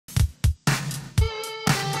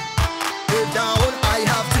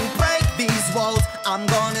I'm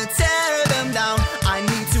gonna tear them down. I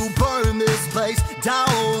need to burn this place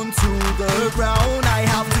down to the ground. I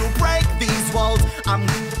have to break these walls. I'm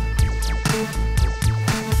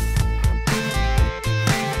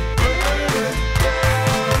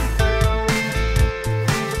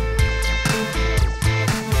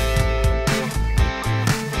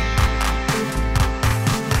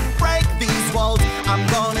break these walls. I'm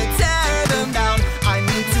gonna tear them down. I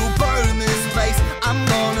need to burn this place. I'm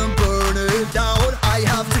gonna burn it down. I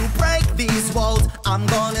have to break these walls. I'm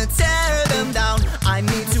gonna tear them down. I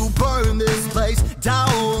need to burn this place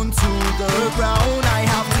down to the ground. I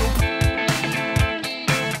have to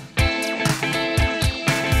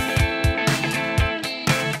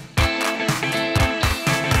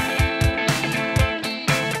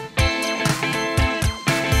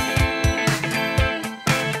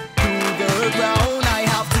ground. I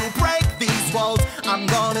have to break these walls. I'm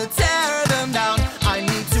gonna tear them down. I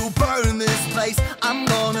need to burn this place. I'm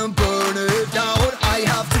gonna burn it down. I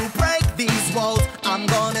have to break these walls. I'm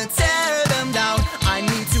gonna tear them down. I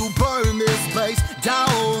need to burn this place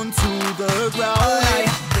down to the ground. I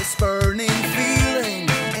have this burning feeling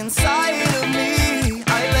inside of me.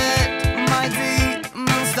 I let my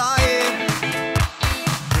demons die.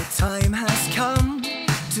 The time has come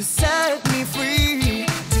to set me free,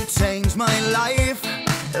 to change my life,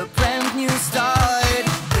 a brand new start.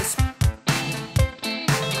 This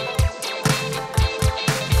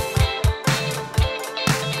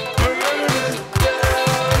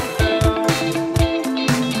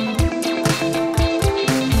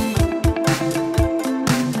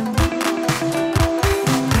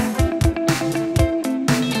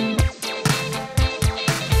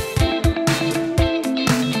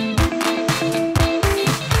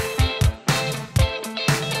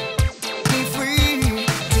me free,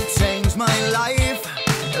 to change my life,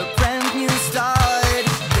 a brand new start.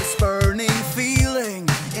 This burning feeling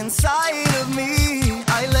inside of me,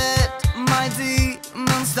 I let my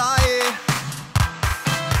demons die.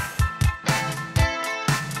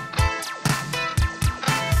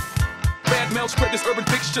 Bad mouths spread this urban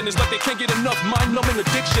fiction. It's like they can't get enough mind-numbing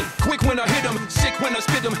addiction. Quick when I hit them, sick when I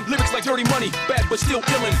spit them. Lyrics like dirty money, bad but still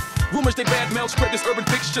illin'. Rumors they bad mouths spread this urban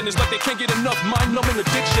fiction. It's like they can't get enough mind-numbing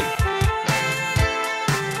addiction.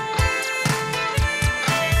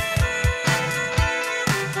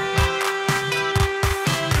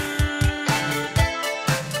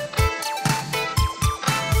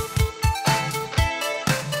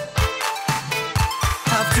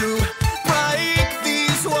 Have to break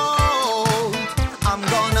these walls. I'm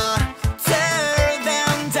gonna tear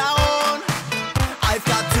them down. I've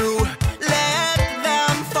got to let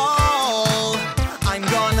them fall. I'm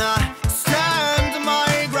gonna stand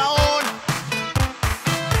my ground.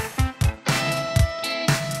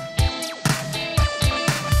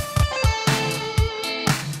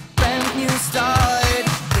 Brand new start.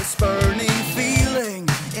 This burning feeling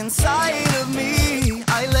inside of me,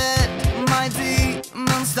 I let my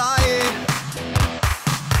demons die.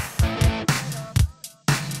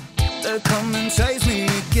 They're coming chase me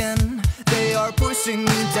again. They are pushing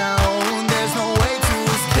me down. There's no way to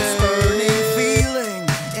escape. This burning feeling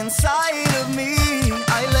inside of me,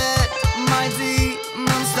 I let my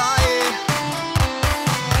demons die.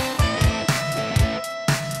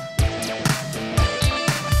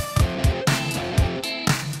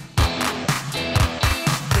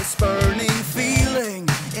 This burning feeling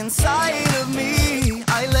inside of me,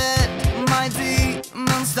 I let my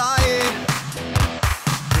demons die.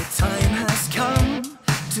 The time has come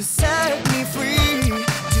to set me free,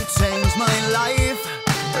 to change my life,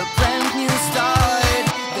 a brand new start.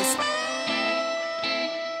 This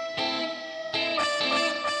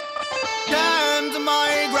stand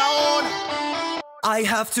my ground. I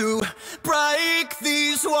have to break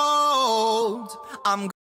these walls. I'm